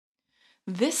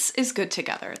This is Good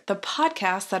Together, the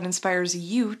podcast that inspires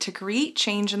you to create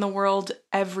change in the world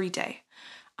every day.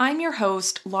 I'm your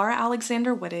host, Laura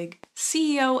Alexander Wittig,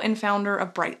 CEO and founder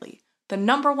of Brightly, the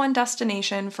 #1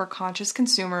 destination for conscious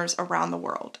consumers around the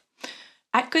world.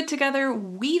 At Good Together,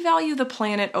 we value the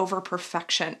planet over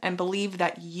perfection and believe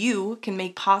that you can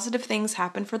make positive things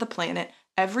happen for the planet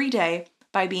every day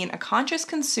by being a conscious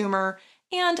consumer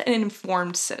and an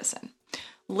informed citizen.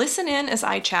 Listen in as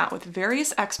I chat with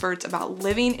various experts about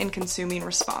living and consuming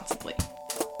responsibly.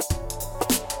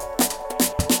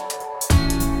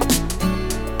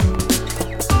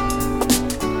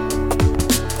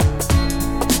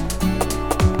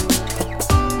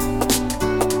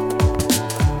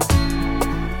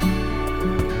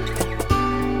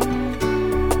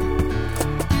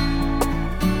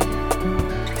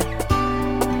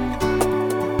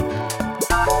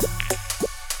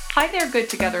 Hi there, Good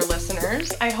Together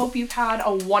listeners. I hope you've had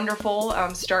a wonderful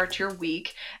start to your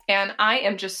week. And I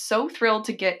am just so thrilled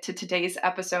to get to today's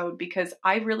episode because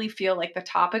I really feel like the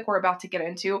topic we're about to get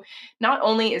into not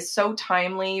only is so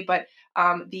timely, but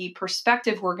the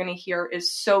perspective we're going to hear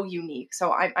is so unique.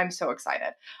 So I'm so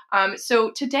excited.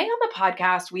 So today on the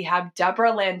podcast, we have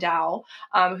Deborah Landau,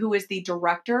 who is the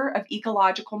Director of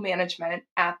Ecological Management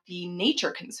at the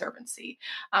Nature Conservancy.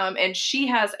 And she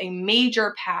has a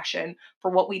major passion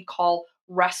for what we'd call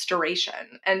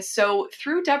restoration. And so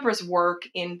through Deborah's work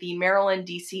in the Maryland,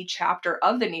 DC chapter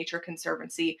of the Nature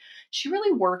Conservancy, she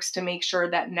really works to make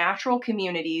sure that natural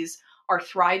communities are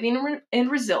thriving and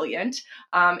resilient,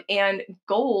 and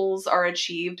goals are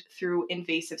achieved through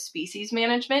invasive species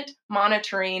management,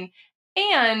 monitoring,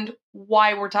 and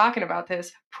why we're talking about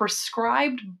this,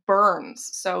 prescribed burns.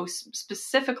 So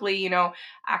specifically,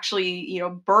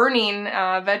 burning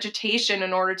vegetation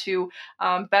in order to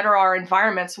better our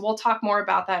environment. So we'll talk more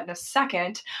about that in a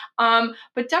second.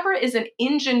 But Deborah is an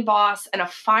engine boss and a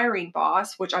firing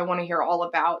boss, which I want to hear all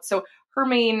about. So her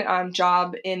main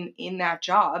job in that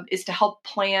job is to help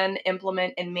plan,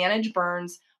 implement, and manage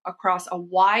burns across a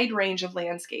wide range of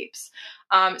landscapes.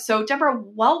 So Deborah,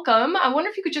 welcome. I wonder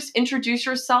if you could just introduce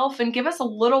yourself and give us a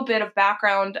little bit of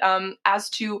background as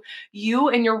to you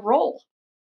and your role.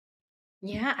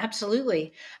 Yeah,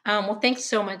 absolutely. Well, thanks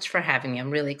so much for having me. I'm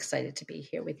really excited to be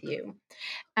here with you.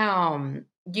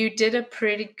 You did a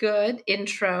pretty good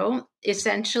intro.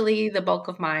 Essentially, the bulk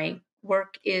of my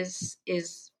work is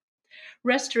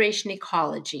restoration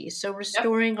ecology, so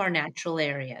restoring our natural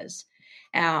areas.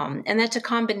 And that's a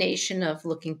combination of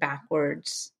looking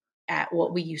backwards at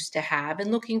what we used to have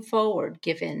and looking forward,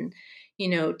 given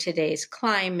today's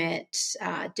climate,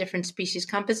 different species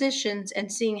compositions,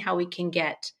 and seeing how we can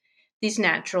get these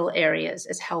natural areas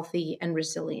as healthy and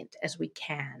resilient as we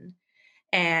can.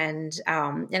 And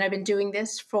I've been doing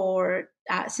this for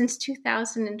since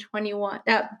 2001.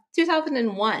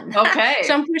 Okay.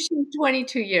 So I'm pushing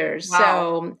 22 years.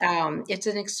 Wow. So it's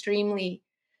an extremely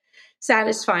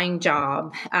satisfying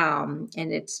job, and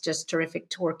it's just terrific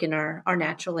to work in our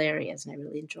natural areas, and I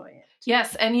really enjoy it.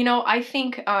 Yes, and I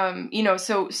think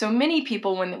so many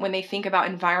people when they think about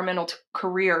environmental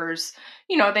careers,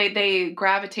 they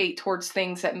gravitate towards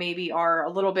things that maybe are a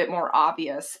little bit more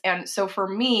obvious. And so for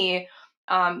me,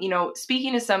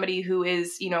 speaking to somebody who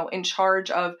is in charge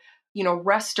of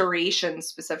restoration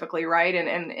specifically, right,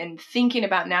 and thinking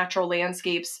about natural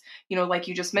landscapes, like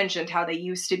you just mentioned, how they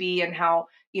used to be and how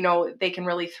they can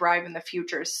really thrive in the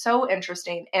future is so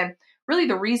interesting. And really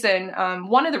the reason,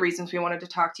 one of the reasons we wanted to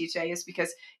talk to you today is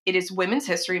because it is Women's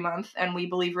History Month, and we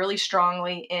believe really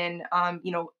strongly in,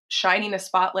 shining a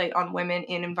spotlight on women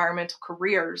in environmental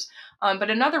careers. But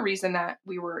another reason that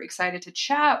we were excited to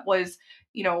chat was,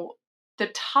 the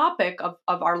topic of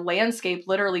our landscape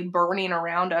literally burning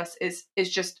around us is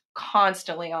just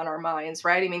constantly on our minds,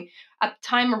 right? I mean, at the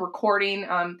time of recording,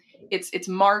 it's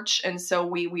March, and so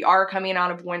we are coming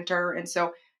out of winter, and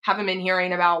so haven't been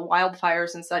hearing about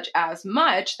wildfires and such as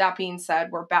much. That being said,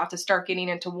 we're about to start getting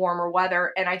into warmer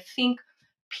weather. And I think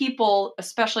people,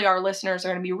 especially our listeners, are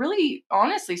going to be really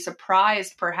honestly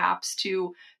surprised perhaps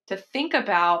to think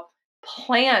about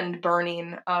planned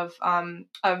burning of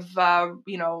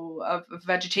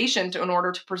vegetation in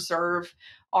order to preserve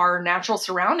our natural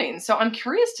surroundings. So I'm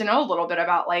curious to know a little bit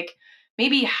about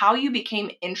maybe how you became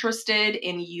interested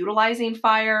in utilizing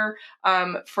fire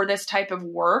for this type of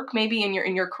work, maybe in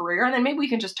your career. And then maybe we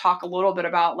can just talk a little bit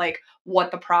about what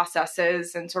the process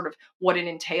is and sort of what it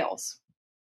entails.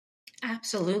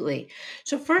 Absolutely.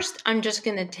 So first, I'm just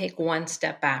going to take one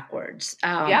step backwards.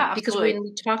 Yeah, because when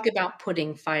we talk about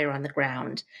putting fire on the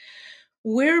ground,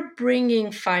 we're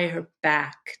bringing fire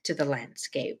back to the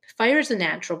landscape. Fire is a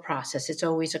natural process. It's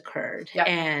always occurred. Yep.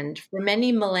 And for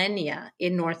many millennia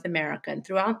in North America and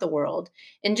throughout the world,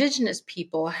 indigenous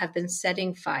people have been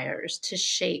setting fires to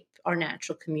shape our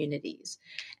natural communities.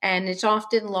 And it's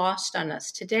often lost on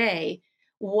us today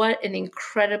what an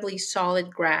incredibly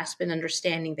solid grasp and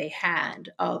understanding they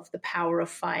had of the power of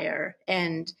fire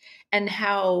and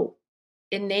how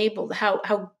enabled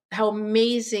how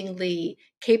amazingly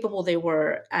capable they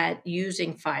were at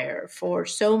using fire for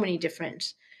so many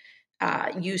different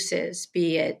uses,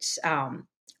 be it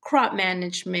crop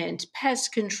management,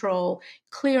 pest control,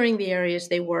 clearing the areas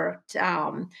they worked,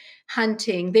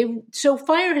 hunting. So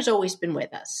fire has always been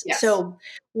with us. Yes. So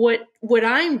what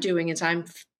I'm doing is I'm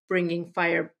bringing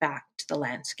fire back to the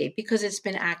landscape because it's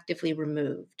been actively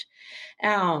removed.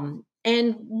 And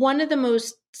one of the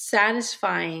most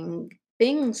satisfying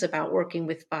things about working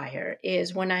with fire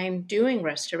is when I'm doing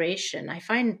restoration, I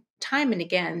find time and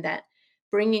again that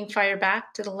bringing fire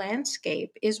back to the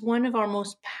landscape is one of our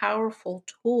most powerful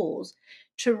tools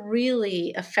to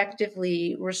really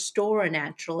effectively restore a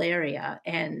natural area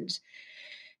and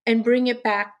bring it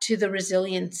back to the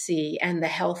resiliency and the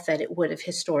health that it would have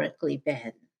historically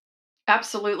been.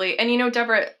 Absolutely. And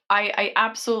Deborah, I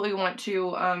absolutely want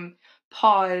to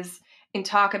pause and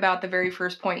talk about the very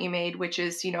first point you made, which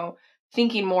is,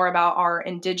 thinking more about our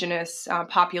indigenous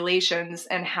populations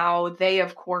and how they,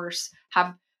 of course,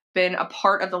 have been a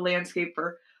part of the landscape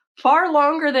for far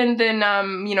longer than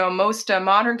most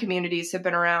modern communities have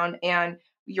been around. And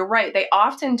you're right, they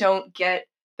often don't get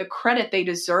the credit they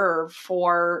deserve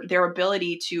for their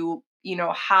ability to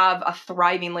have a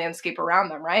thriving landscape around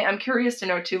them, right? I'm curious to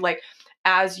know too, like,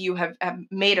 as you have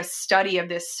made a study of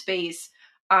this space,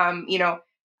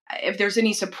 if there's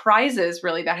any surprises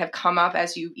really that have come up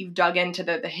as you've dug into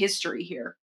the history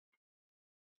here.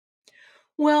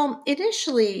 Well,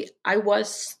 initially, I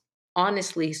was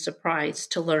honestly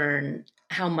surprised to learn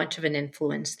how much of an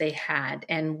influence they had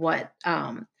and what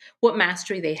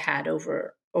mastery they had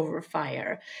over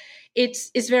fire.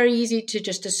 It's very easy to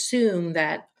just assume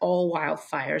that all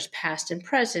wildfires, past and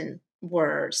present,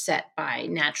 were set by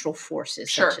natural forces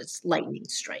Sure. such as lightning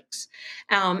strikes.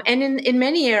 And in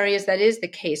many areas, that is the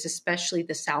case, especially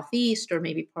the Southeast or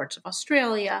maybe parts of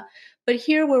Australia. But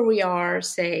here where we are,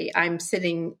 say, I'm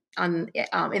sitting in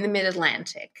the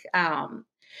Mid-Atlantic,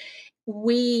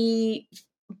 we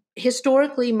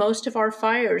historically, most of our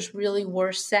fires really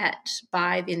were set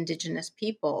by the indigenous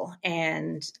people,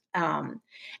 and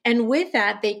with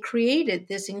that, they created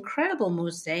this incredible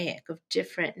mosaic of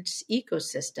different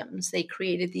ecosystems. They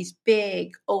created these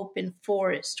big open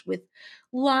forests with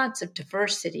lots of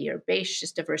diversity,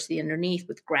 herbaceous diversity underneath,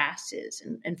 with grasses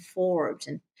and forbs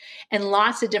and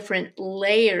lots of different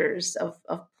layers of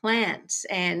plants.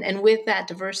 And with that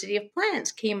diversity of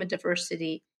plants came a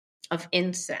diversity of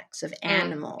insects, of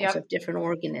animals, Yep. of different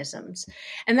organisms.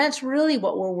 And that's really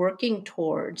what we're working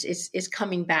towards is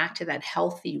coming back to that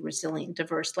healthy, resilient,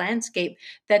 diverse landscape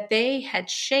that they had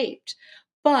shaped.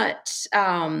 But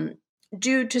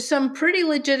due to some pretty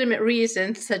legitimate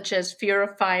reasons, such as fear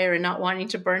of fire and not wanting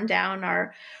to burn down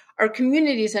our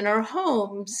communities and our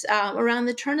homes around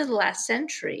the turn of the last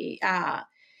century,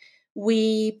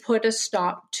 we put a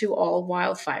stop to all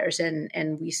wildfires.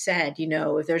 And we said,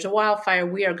 if there's a wildfire,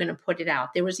 we are going to put it out.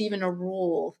 There was even a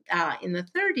rule in the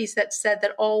 30s that said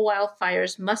that all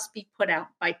wildfires must be put out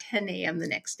by 10 a.m. the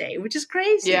next day, which is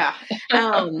crazy. Yeah.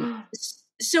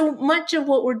 So much of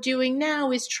what we're doing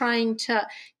now is trying to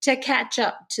catch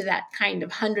up to that kind of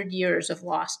 100 years of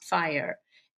lost fire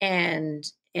and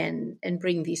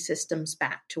bring these systems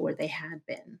back to where they had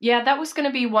been. Yeah, that was going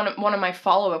to be one of my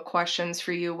follow-up questions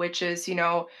for you, which is,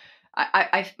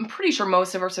 I'm pretty sure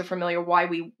most of us are familiar why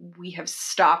we have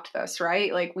stopped this,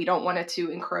 right? Like, we don't want it to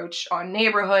encroach on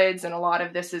neighborhoods, and a lot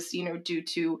of this is, due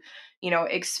to,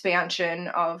 expansion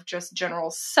of just general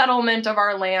settlement of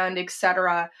our land, et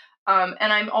cetera.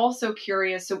 And I'm also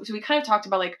curious, so we kind of talked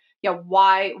about, like,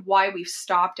 why we've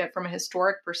stopped it from a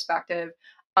historic perspective.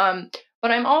 But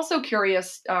I'm also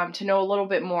curious to know a little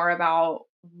bit more about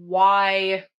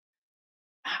why,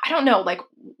 I don't know, like,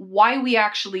 why we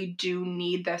actually do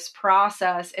need this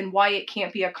process and why it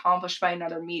can't be accomplished by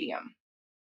another medium.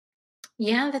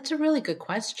 Yeah, that's a really good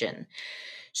question.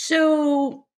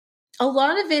 So a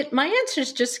lot of it, my answer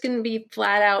is just going to be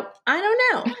flat out, I don't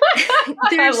know.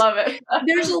 I love it.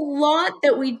 There's a lot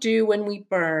that we do when we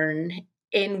burn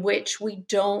in which we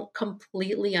don't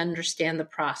completely understand the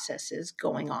processes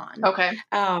going on. Okay.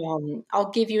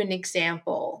 I'll give you an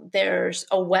example. There's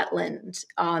a wetland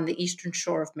on the eastern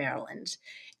shore of Maryland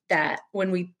that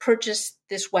when we purchased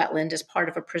this wetland as part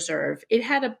of a preserve, it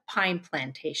had a pine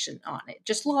plantation on it,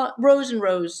 just rows and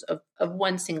rows of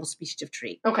one single species of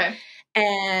tree. Okay.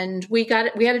 And we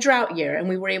had a drought year, and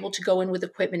we were able to go in with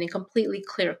equipment and completely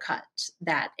clear cut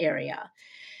that area.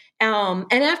 And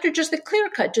after just the clear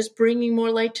cut, just bringing more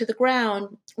light to the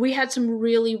ground, we had some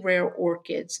really rare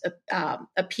orchids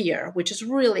appear, which is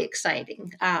really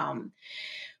exciting.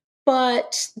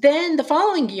 But then the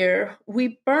following year,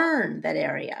 we burned that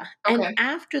area. Okay. And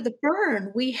after the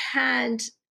burn, we had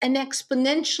an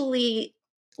exponentially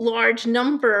large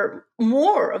number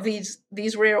more of these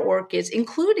rare orchids,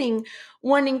 including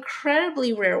one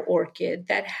incredibly rare orchid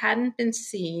that hadn't been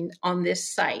seen on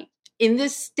this site in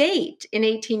this state in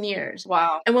 18 years.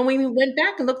 Wow. And when we went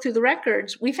back and looked through the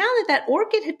records, we found that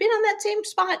orchid had been on that same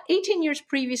spot 18 years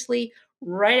previously,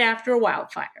 right after a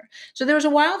wildfire. So there was a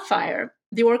wildfire,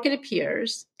 the orchid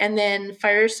appears, and then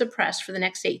fire is suppressed for the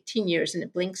next 18 years and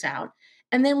it blinks out.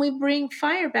 And then we bring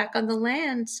fire back on the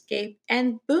landscape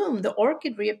and boom, the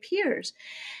orchid reappears.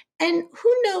 And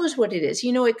who knows what it is?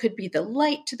 It could be the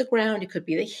light to the ground. It could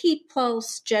be the heat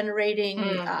pulse generating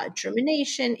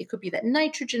germination. It could be that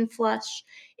nitrogen flush.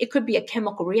 It could be a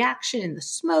chemical reaction in the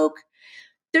smoke.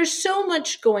 There's so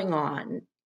much going on.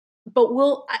 But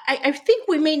I think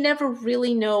we may never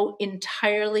really know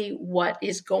entirely what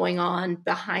is going on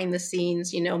behind the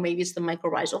scenes. Maybe it's the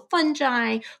mycorrhizal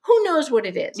fungi. Who knows what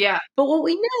it is? Yeah. But what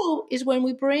we know is when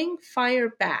we bring fire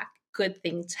back, good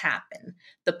things happen.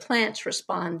 The plants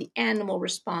respond, the animal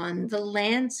respond, the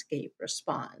landscape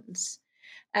responds.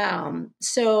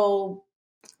 So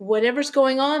whatever's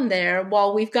going on there,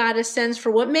 while we've got a sense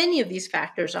for what many of these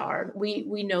factors are,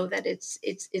 we know that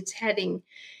it's heading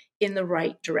in the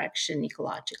right direction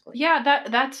ecologically. Yeah,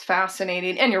 that's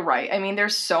fascinating. And you're right. I mean,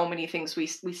 there's so many things we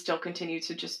still continue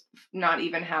to just not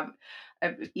even have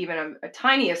a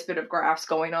tiniest bit of graphs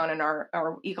going on in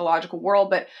our ecological world.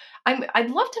 But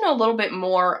I'd love to know a little bit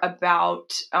more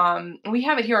about, we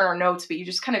have it here in our notes, but you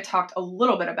just kind of talked a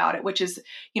little bit about it, which is,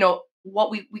 what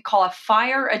we call a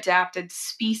fire adapted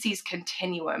species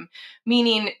continuum,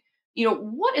 meaning,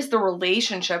 what is the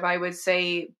relationship, I would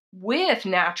say, with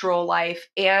natural life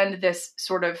and this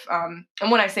sort of,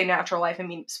 and when I say natural life, I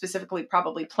mean specifically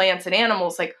probably plants and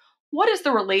animals. Like, what is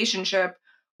the relationship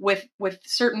with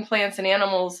certain plants and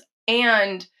animals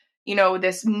and,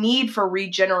 this need for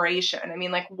regeneration? I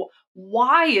mean, like,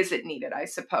 why is it needed, I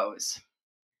suppose?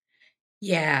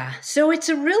 Yeah. So it's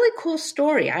a really cool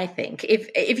story, I think,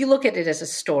 if you look at it as a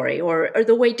story or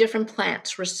the way different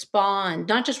plants respond,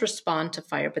 not just respond to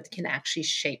fire, but can actually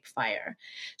shape fire.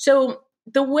 So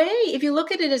the way, if you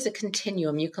look at it as a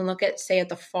continuum, you can look at, say, at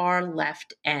the far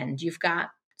left end, you've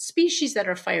got species that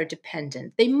are fire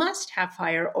dependent. They must have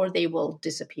fire or they will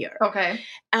disappear. Okay.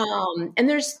 And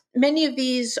there's many of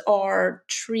these are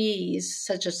trees,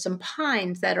 such as some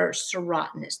pines that are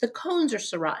serotinous. The cones are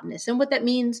serotinous. And what that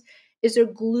means is they're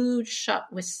glued shut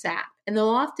with sap, and they'll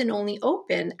often only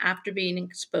open after being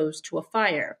exposed to a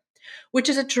fire, which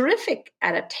is a terrific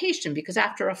adaptation because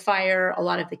after a fire, a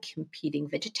lot of the competing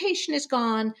vegetation is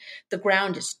gone. The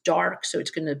ground is dark, so it's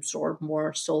going to absorb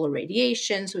more solar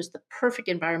radiation. So it's the perfect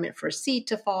environment for a seed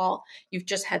to fall. You've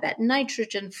just had that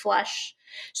nitrogen flush.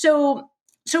 So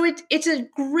it's a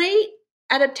great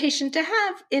adaptation to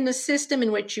have in a system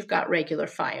in which you've got regular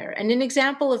fire. And an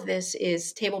example of this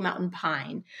is Table Mountain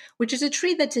pine, which is a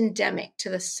tree that's endemic to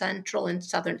the central and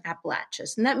southern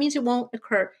Appalachians. And that means it won't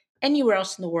occur anywhere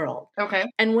else in the world. Okay.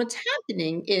 And what's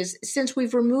happening is since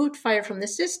we've removed fire from the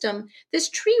system, this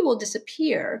tree will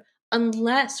disappear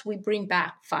unless we bring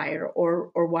back fire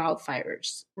or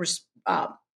wildfires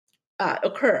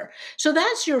occur. So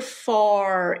that's your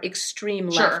far extreme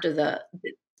left of the.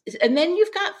 And then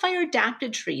you've got fire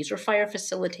adapted trees or fire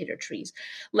facilitator trees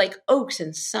like oaks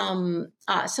and some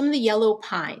of the yellow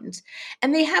pines.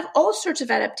 And they have all sorts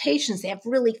of adaptations. They have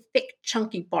really thick,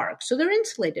 chunky bark. So they're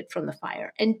insulated from the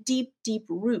fire and deep, deep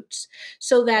roots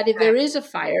so that if there is a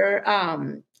fire,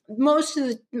 much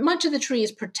of the tree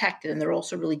is protected and they're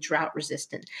also really drought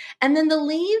resistant. And then the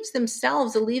leaves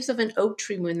themselves, the leaves of an oak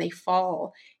tree, when they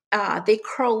fall, they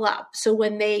curl up. So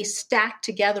when they stack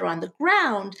together on the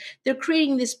ground, they're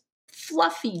creating this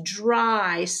fluffy,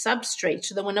 dry substrate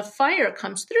so that when a fire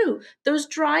comes through, those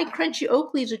dry, crunchy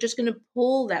oak leaves are just going to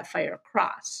pull that fire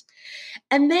across.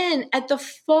 And then at the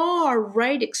far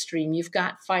right extreme, you've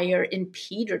got fire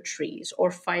impeder trees or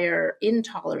fire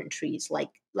intolerant trees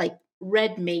like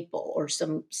red maple or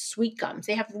some sweet gums.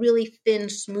 They have really thin,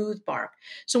 smooth bark.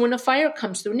 So when a fire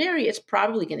comes through an area, it's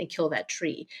probably going to kill that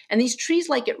tree. And these trees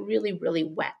like it really, really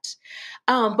wet.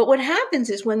 But what happens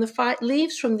is when the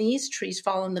leaves from these trees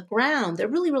fall on the ground, they're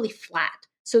really, really flat.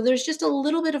 So there's just a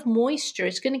little bit of moisture.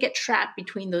 It's going to get trapped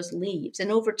between those leaves.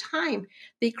 And over time,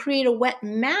 they create a wet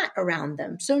mat around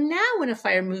them. So now when a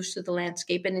fire moves through the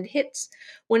landscape and it hits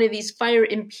one of these fire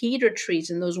impeder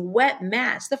trees and those wet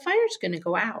mats, the fire's going to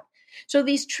go out. So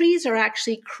these trees are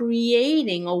actually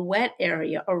creating a wet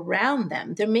area around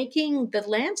them. They're making the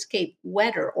landscape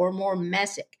wetter or more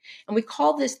mesic. And we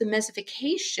call this the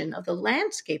mesification of the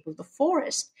landscape of the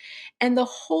forest. And the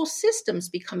whole system's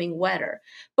becoming wetter.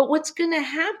 But what's going to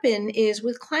happen is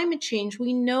with climate change,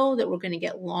 we know that we're going to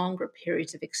get longer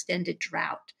periods of extended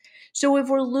drought. So if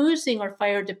we're losing our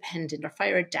fire dependent or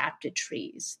fire adapted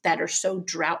trees that are so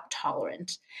drought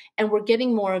tolerant, and we're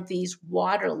getting more of these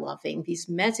water loving, these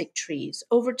mesic trees,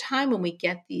 over time when we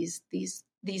get these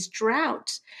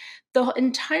droughts, the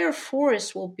entire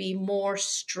forest will be more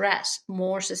stressed,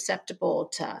 more susceptible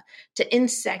to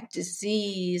insect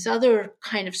disease, other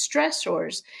kind of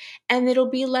stressors, and it'll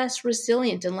be less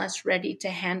resilient and less ready to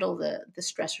handle the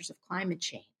stressors of climate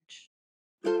change.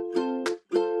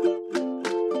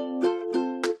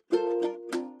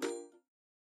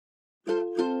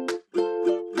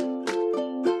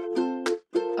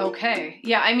 Okay.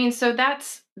 Yeah, I mean, so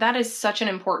that is such an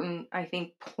important, I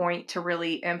think, point to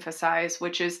really emphasize,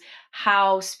 which is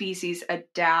how species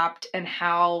adapt and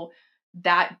how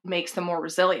that makes them more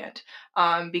resilient.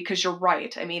 Because you're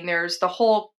right. I mean, there's the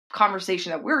whole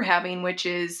conversation that we're having, which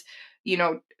is, you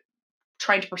know,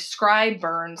 trying to prescribe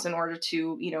burns in order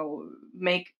to,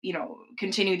 make,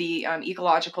 continue the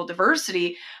ecological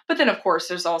diversity. But then, of course,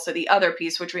 there's also the other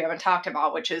piece, which we haven't talked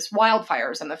about, which is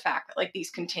wildfires and the fact that like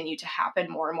these continue to happen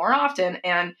more and more often.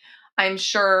 And I'm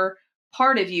sure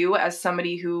part of you, as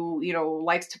somebody who,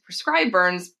 likes to prescribe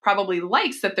burns, probably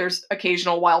likes that there's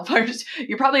occasional wildfires.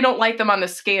 You probably don't like them on the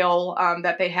scale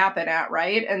that they happen at,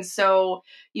 right? And so,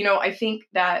 I think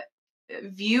that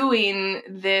viewing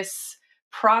this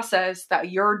process that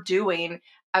you're doing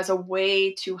as a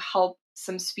way to help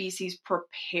some species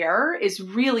prepare is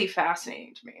really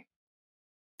fascinating to me.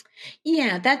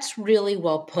 Yeah, that's really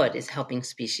well put, is helping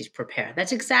species prepare.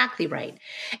 That's exactly right.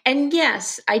 And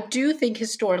yes, I do think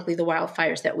historically the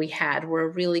wildfires that we had were a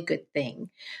really good thing.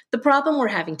 The problem we're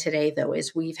having today, though,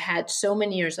 is we've had so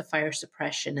many years of fire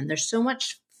suppression and there's so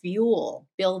much fuel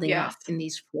building Yes. up in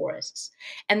these forests.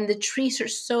 And the trees are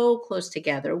so close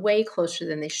together, way closer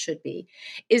than they should be,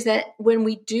 is that when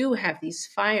we do have these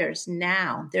fires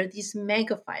now, they're these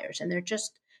mega fires and they're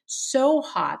just so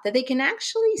hot that they can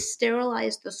actually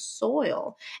sterilize the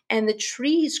soil and the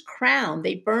tree's crown.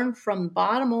 They burn from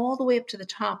bottom all the way up to the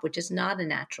top, which is not a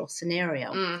natural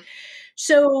scenario. Mm.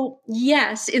 So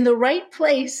yes, in the right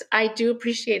place, I do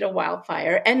appreciate a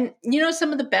wildfire. And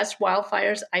some of the best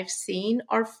wildfires I've seen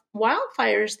are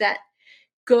wildfires that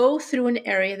go through an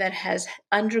area that has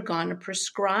undergone a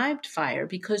prescribed fire,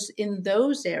 because in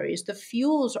those areas, the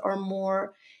fuels are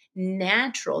more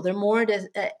natural. They're more at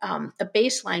a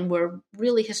baseline where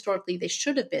really historically they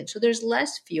should have been. So there's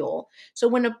less fuel. So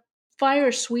when a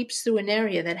fire sweeps through an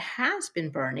area that has been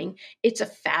burning, it's a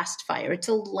fast fire. It's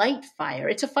a light fire.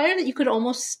 It's a fire that you could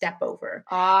almost step over.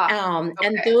 Okay.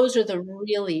 And those are the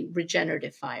really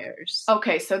regenerative fires.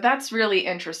 Okay, so that's really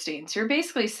interesting. So you're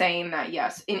basically saying that,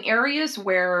 yes, in areas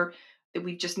where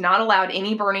we've just not allowed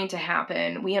any burning to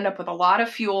happen, we end up with a lot of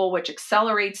fuel, which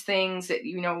accelerates things. It,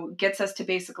 gets us to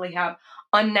basically have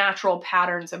unnatural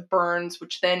patterns of burns,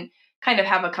 which then kind of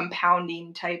have a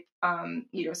compounding type,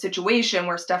 situation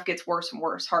where stuff gets worse and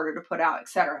worse, harder to put out, et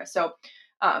cetera. So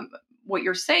what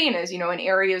you're saying is, in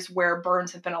areas where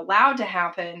burns have been allowed to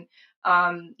happen,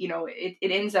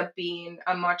 it ends up being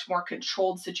a much more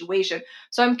controlled situation.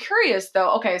 So I'm curious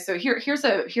though, okay, so here's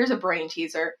a brain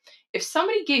teaser. If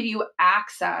somebody gave you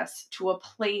access to a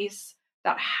place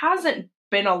that hasn't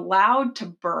been allowed to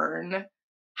burn,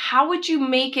 how would you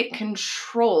make it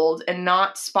controlled and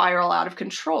not spiral out of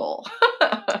control?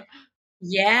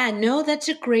 Yeah, no, that's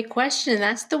a great question.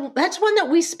 That's one that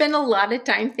we spend a lot of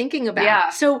time thinking about.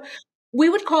 Yeah. So we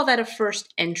would call that a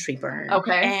first entry burn.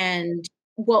 Okay. And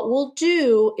what we'll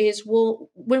do is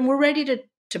when we're ready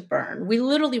to burn, we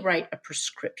literally write a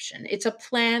prescription. It's a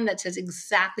plan that says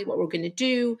exactly what we're going to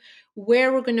do,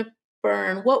 where we're going to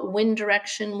burn, what wind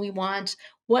direction we want,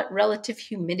 what relative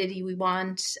humidity we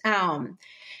want.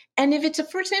 And if it's a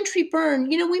first entry burn,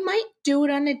 we might do it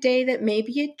on a day that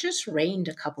maybe it just rained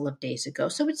a couple of days ago,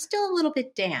 so it's still a little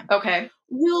bit damp. Okay.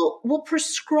 We'll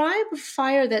prescribe a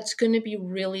fire that's going to be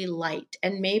really light,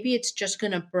 and maybe it's just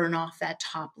going to burn off that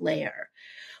top layer.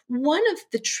 One of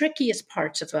the trickiest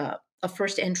parts of a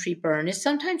first entry burn is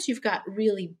sometimes you've got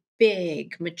really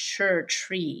big, mature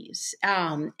trees.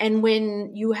 And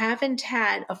when you haven't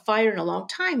had a fire in a long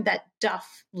time, that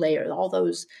duff layer, all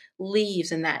those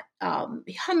leaves and that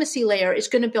humusy layer is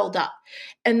going to build up.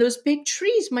 And those big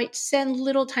trees might send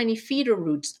little tiny feeder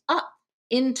roots up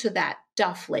into that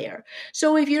duff layer.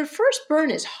 So if your first burn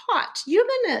is hot, you're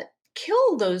going to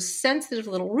kill those sensitive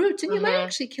little roots, and you might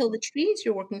actually kill the trees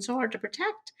you're working so hard to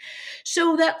protect.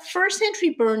 So that first entry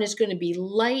burn is going to be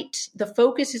light. The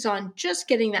focus is on just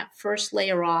getting that first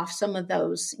layer off, some of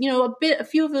those, a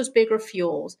few of those bigger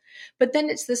fuels. But then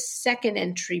it's the second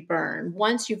entry burn,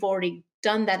 once you've already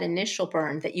done that initial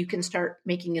burn, that you can start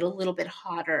making it a little bit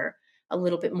hotter, a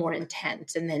little bit more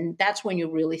intense. And then that's when you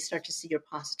really start to see your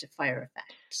positive fire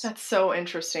effects. That's so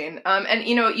interesting. And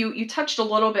you touched a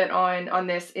little bit on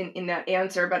this in that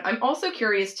answer, but I'm also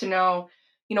curious to know,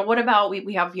 what about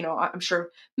we have, I'm sure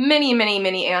many, many,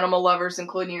 many animal lovers,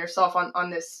 including yourself on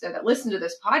this, that listen to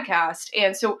this podcast.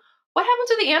 And so what happened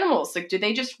to the animals? Like, do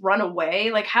they just run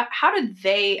away? Like, how did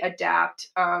they adapt,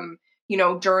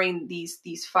 during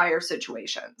these fire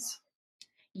situations?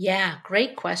 Yeah,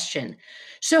 great question.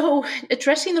 So,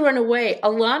 addressing the runaway, a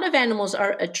lot of animals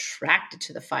are attracted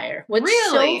to the fire. What's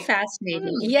so Really?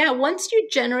 fascinating, yeah, once you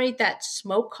generate that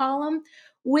smoke column,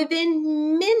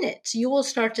 within minutes, you will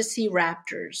start to see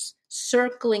raptors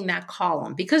circling that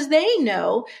column because they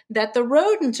know that the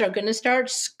rodents are going to start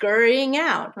scurrying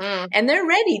out, and they're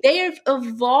ready. They have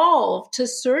evolved to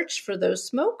search for those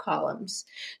smoke columns.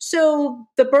 So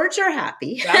the birds are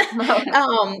happy.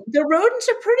 The rodents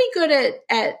are pretty good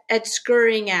at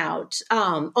scurrying out.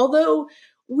 Although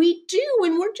we do,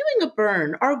 when we're doing a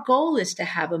burn, our goal is to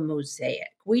have a mosaic.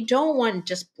 We don't want to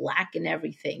just blacken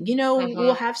everything.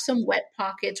 We'll have some wet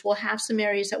pockets. We'll have some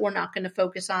areas that we're not going to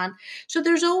focus on. So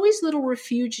there's always little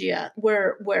refugia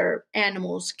where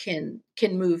animals can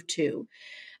move to.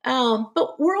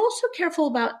 But we're also careful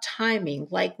about timing.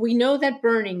 Like, we know that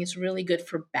burning is really good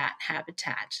for bat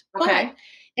habitat. Okay.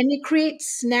 And it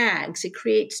creates snags. It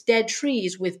creates dead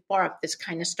trees with bark that's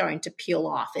kind of starting to peel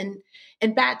off.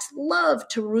 And bats love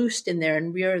to roost in there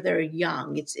and rear their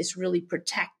young. It's really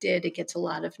protected. It gets a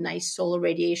lot of nice solar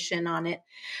radiation on it.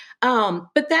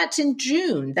 But that's in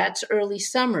June. That's early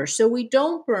summer. So we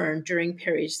don't burn during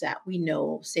periods that we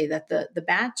know, say, that the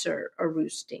bats are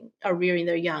rearing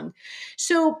their young.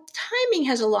 So timing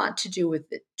has a lot to do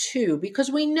with it too, because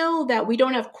we know that we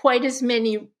don't have quite as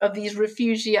many of these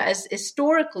refugia as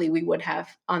historically we would have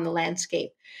on the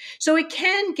landscape. So it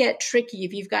can get tricky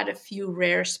if you've got a few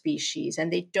rare species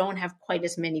and they don't have quite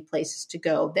as many places to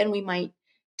go. Then we might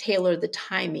tailor the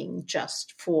timing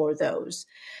just for those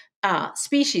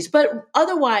species. But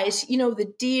otherwise,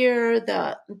 the deer,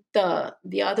 the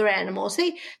other animals,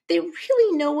 they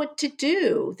really know what to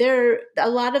do. A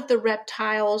lot of the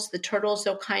reptiles, the turtles,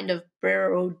 they'll kind of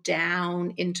burrow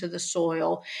down into the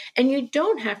soil, and you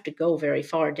don't have to go very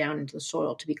far down into the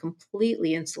soil to be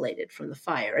completely insulated from the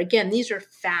fire. Again, these are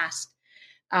fast,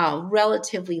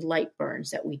 relatively light burns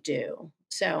that we do.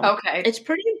 So It's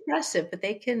pretty impressive, but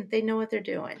they know what they're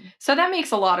doing. So that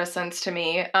makes a lot of sense to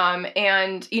me.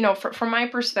 And from my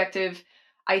perspective,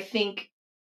 I think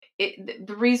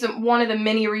one of the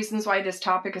many reasons why this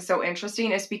topic is so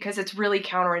interesting is because it's really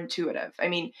counterintuitive. I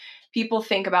mean, people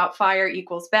think about fire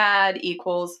equals bad,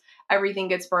 equals everything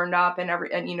gets burned up and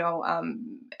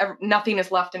nothing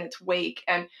is left in its wake.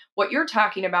 And what you're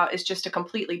talking about is just a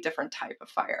completely different type of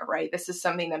fire, right? This is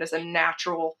something that is a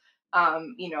natural,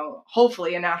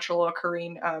 hopefully a natural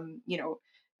occurring,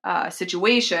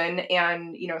 situation.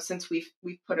 And, since we've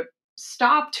put a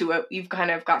stop to it, you've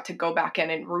kind of got to go back in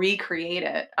and recreate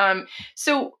it.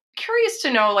 So curious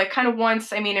to know, like, kind of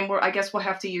once, and I guess we'll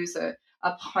have to use a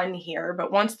pun here,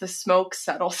 but once the smoke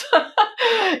settles,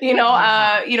 how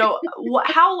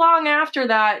long after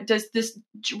that does this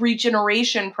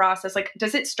regeneration process, like,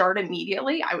 does it start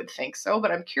immediately? I would think so,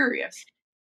 but I'm curious.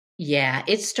 Yeah,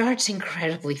 it starts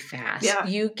incredibly fast. Yeah.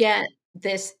 You get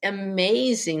this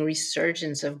amazing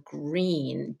resurgence of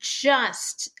green,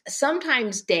 just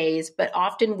sometimes days, but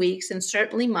often weeks and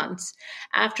certainly months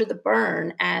after the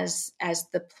burn, as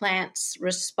the plants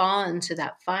respond to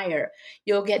that fire.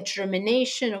 You'll get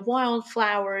germination of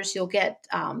wildflowers. You'll get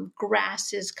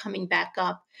grasses coming back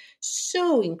up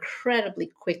so incredibly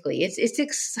quickly. It's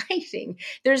exciting.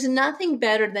 There's nothing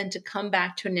better than to come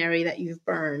back to an area that you've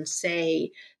burned,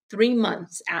 say 3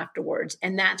 months afterwards,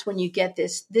 and that's when you get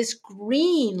this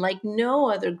green like no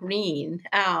other green.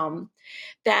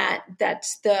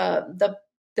 That's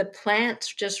the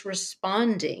plants just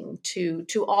responding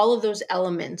to all of those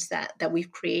elements that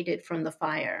we've created from the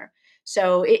fire.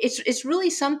 So it's really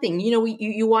something.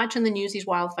 You watch on the news these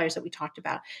wildfires that we talked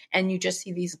about, and you just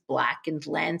see these blackened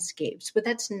landscapes. But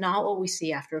that's not what we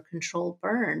see after a controlled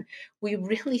burn. We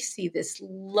really see this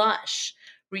lush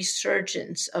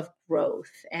resurgence of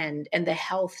growth, and the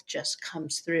health just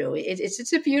comes through.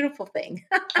 It's a beautiful thing.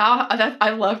 I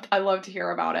love to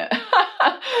hear about it.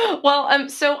 Well,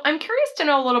 so I'm curious to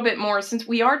know a little bit more, since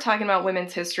we are talking about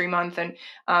Women's History Month, and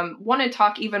want to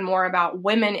talk even more about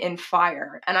women in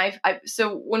fire. And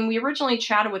so when we originally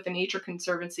chatted with the Nature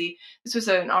Conservancy, this was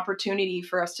an opportunity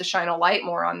for us to shine a light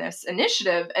more on this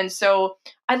initiative. And so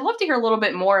I'd love to hear a little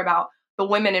bit more about the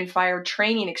Women in Fire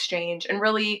Training Exchange, and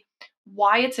really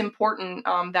why it's important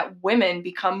that women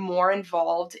become more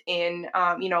involved in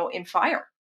fire.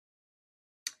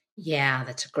 Yeah,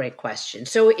 that's a great question.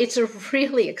 So it's a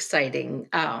really exciting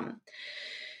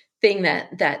thing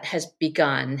that has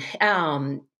begun.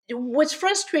 What's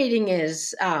frustrating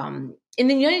is in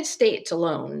the United States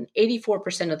alone,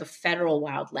 84% of the federal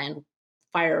wildland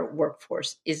fire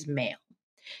workforce is male.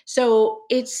 So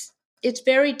it's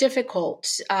very difficult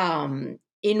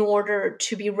in order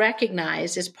to be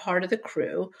recognized as part of the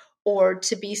crew, or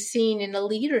to be seen in a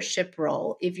leadership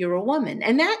role if you're a woman.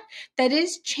 And that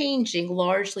is changing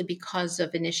largely because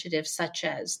of initiatives such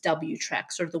as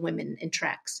WTREX, or the Women in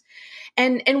Trex.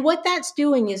 And what that's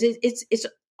doing is it's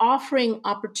offering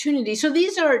opportunities. So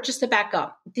these are, just to back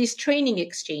up, these training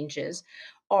exchanges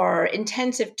are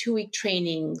intensive 2-week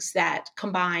trainings that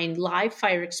combine live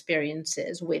fire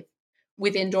experiences with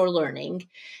indoor learning.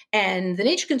 And the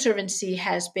Nature Conservancy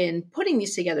has been putting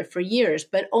these together for years,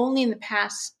 but only in the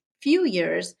past few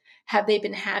years have they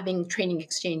been having training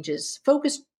exchanges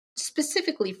focused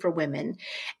specifically for women.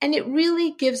 And it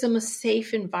really gives them a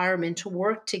safe environment to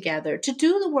work together, to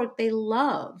do the work they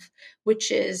love,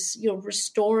 which is,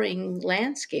 restoring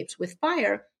landscapes with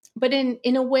fire, but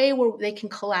in a way where they can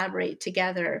collaborate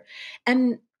together.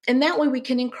 And that way we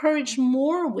can encourage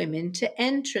more women to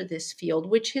enter this field,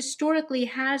 which historically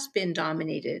has been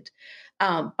dominated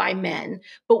by men.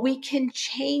 But we can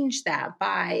change that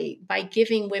by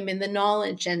giving women the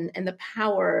knowledge and the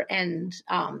power and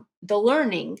the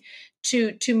learning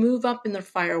to move up in the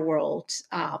fire world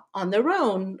on their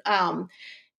own.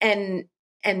 And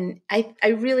I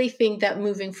really think that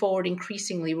moving forward,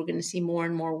 increasingly, we're going to see more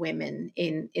and more women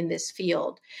in this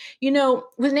field.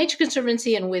 With Nature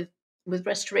Conservancy and with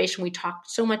restoration, we talk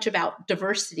so much about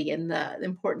diversity and the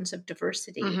importance of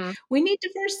diversity. Mm-hmm. We need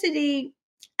diversity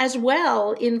as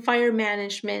well in fire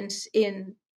management,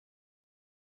 in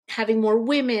having more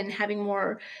women, having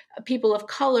more people of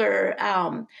color,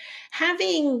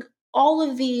 having all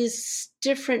of these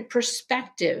different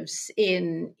perspectives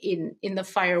in the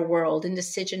fire world, in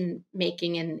decision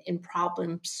making and in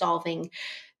problem solving.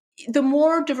 The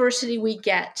more diversity we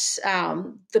get,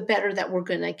 the better that we're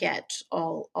going to get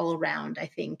all around, I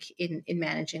think, in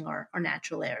managing our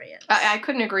natural areas. I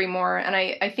couldn't agree more. And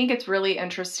I think it's really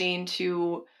interesting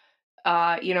to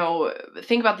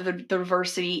think about the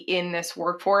diversity in this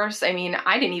workforce. I mean,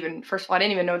 first of all, I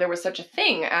didn't even know there was such a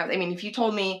thing. If you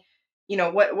told me,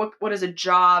 what is a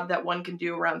job that one can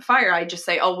do around fire, I'd just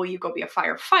say, oh, well, you go be a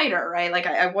firefighter, right? Like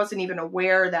I wasn't even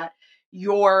aware that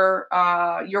your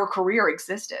career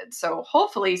existed. So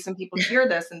hopefully some people hear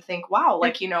this and think, wow,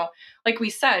 like we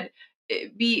said,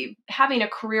 be having a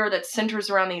career that centers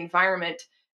around the environment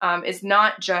is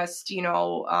not just,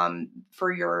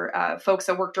 for your folks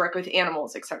that work directly with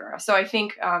animals, et cetera. So I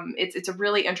think it's a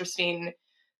really interesting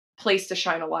place to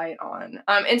shine a light on.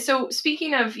 And so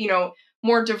speaking of,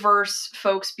 more diverse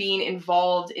folks being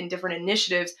involved in different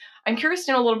initiatives, I'm curious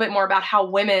to know a little bit more about how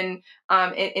women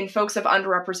and folks of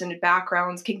underrepresented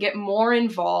backgrounds can get more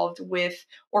involved with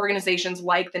organizations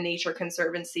like the Nature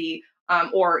Conservancy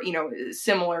or,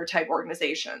 similar type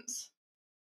organizations.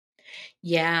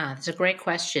 Yeah, that's a great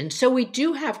question. So we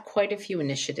do have quite a few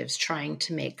initiatives trying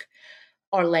to make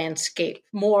our landscape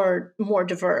more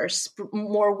diverse,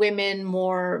 more women,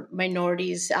 more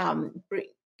minorities,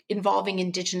 involving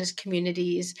Indigenous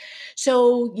communities.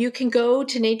 So you can go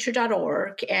to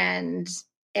nature.org and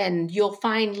you'll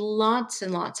find lots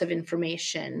and lots of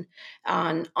information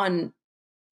on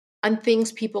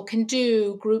things people can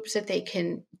do, groups that they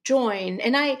can join.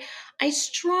 And I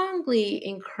strongly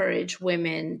encourage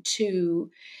women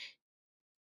to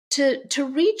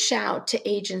reach out to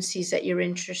agencies that you're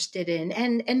interested in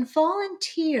and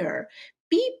volunteer.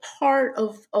 Be part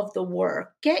of the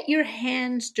work. Get your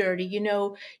hands dirty,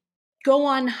 go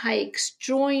on hikes,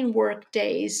 join work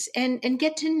days, and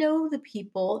get to know the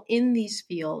people in these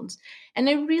fields. And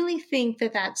I really think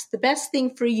that that's the best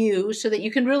thing for you, so that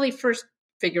you can really first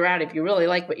figure out if you really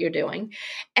like what you're doing,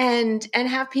 and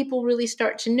have people really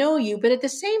start to know you. But at the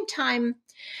same time,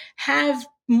 have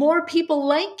more people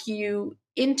like you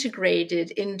integrated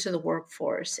into the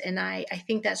workforce. And I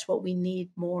think that's what we need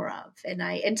more of.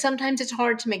 And sometimes it's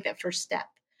hard to make that first step.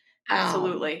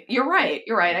 Absolutely. You're right.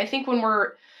 You're right. I think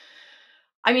look,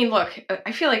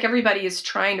 I feel like everybody is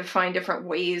trying to find different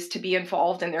ways to be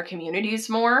involved in their communities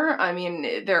more. I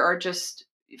mean, there are just,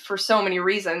 for so many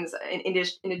reasons,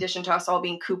 in addition to us all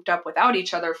being cooped up without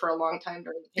each other for a long time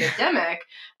during the pandemic.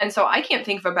 And so I can't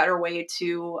think of a better way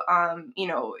to,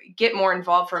 get more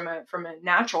involved from a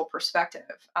natural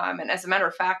perspective. And as a matter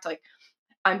of fact, like,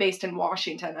 I'm based in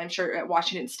Washington. I'm sure at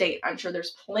Washington State. I'm sure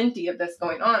there's plenty of this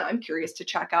going on. I'm curious to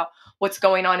check out what's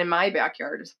going on in my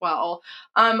backyard as well.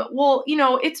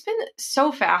 It's been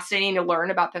so fascinating to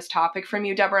learn about this topic from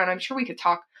you, Deborah, and I'm sure we could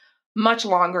talk much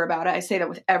longer about it. I say that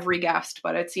with every guest,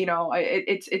 but it's,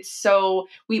 it's so,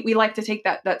 we like to take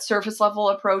that surface level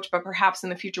approach, but perhaps in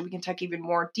the future we can talk even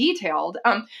more detailed.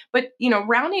 But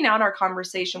rounding out our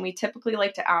conversation, we typically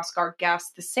like to ask our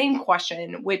guests the same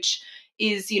question, which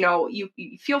is, you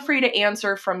feel free to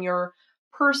answer from your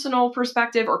personal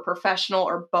perspective or professional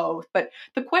or both. But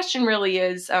the question really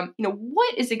is,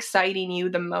 what is exciting you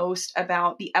the most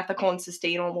about the ethical and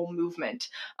sustainable movement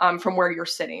from where you're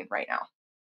sitting right now?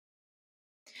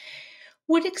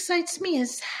 What excites me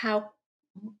is how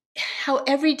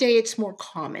every day it's more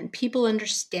common. People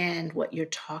understand what you're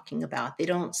talking about. They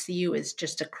don't see you as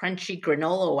just a crunchy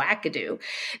granola wackadoo.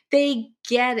 They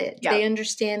get it. Yeah. They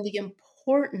understand the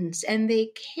importance and they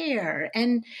care.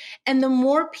 And the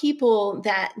more people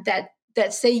that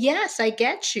say, yes, I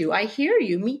get you, I hear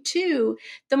you, me too,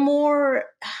 the more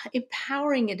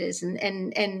empowering it is,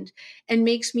 and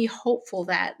makes me hopeful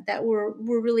that we're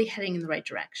really heading in the right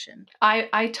direction.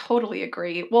 I totally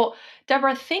agree. Well,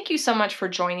 Deborah, thank you so much for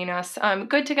joining us.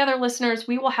 Good Together listeners,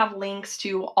 we will have links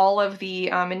to all of the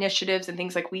initiatives and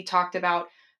things like we talked about.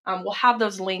 We'll have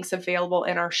those links available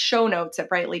in our show notes at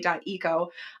brightly.eco.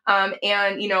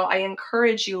 I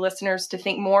encourage you listeners to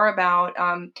think more about,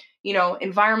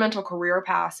 environmental career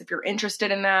paths if you're interested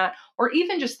in that, or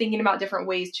even just thinking about different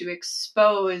ways to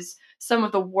expose some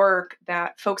of the work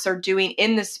that folks are doing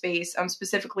in this space,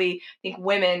 specifically, I think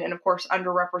women and of course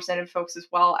underrepresented folks as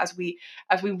well, as we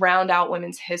round out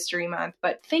Women's History Month.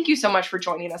 But thank you so much for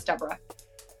joining us, Deborah.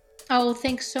 Oh,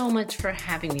 thanks so much for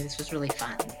having me. This was really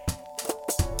fun.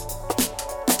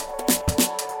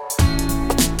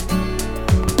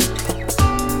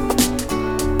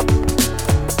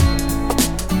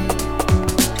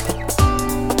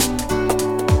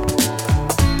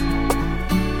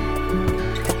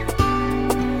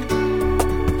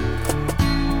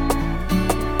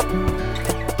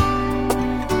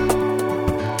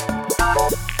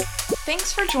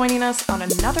 Thanks for joining us on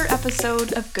another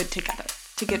episode of Good Together.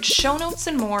 To get show notes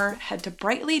and more, head to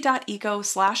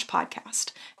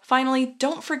brightly.eco/podcast. Finally,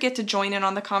 don't forget to join in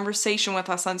on the conversation with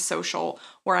us on social,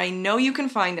 where I know you can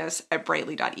find us at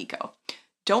brightly.eco.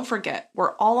 Don't forget,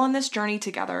 we're all on this journey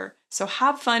together, so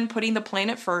have fun putting the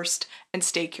planet first and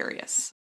stay curious.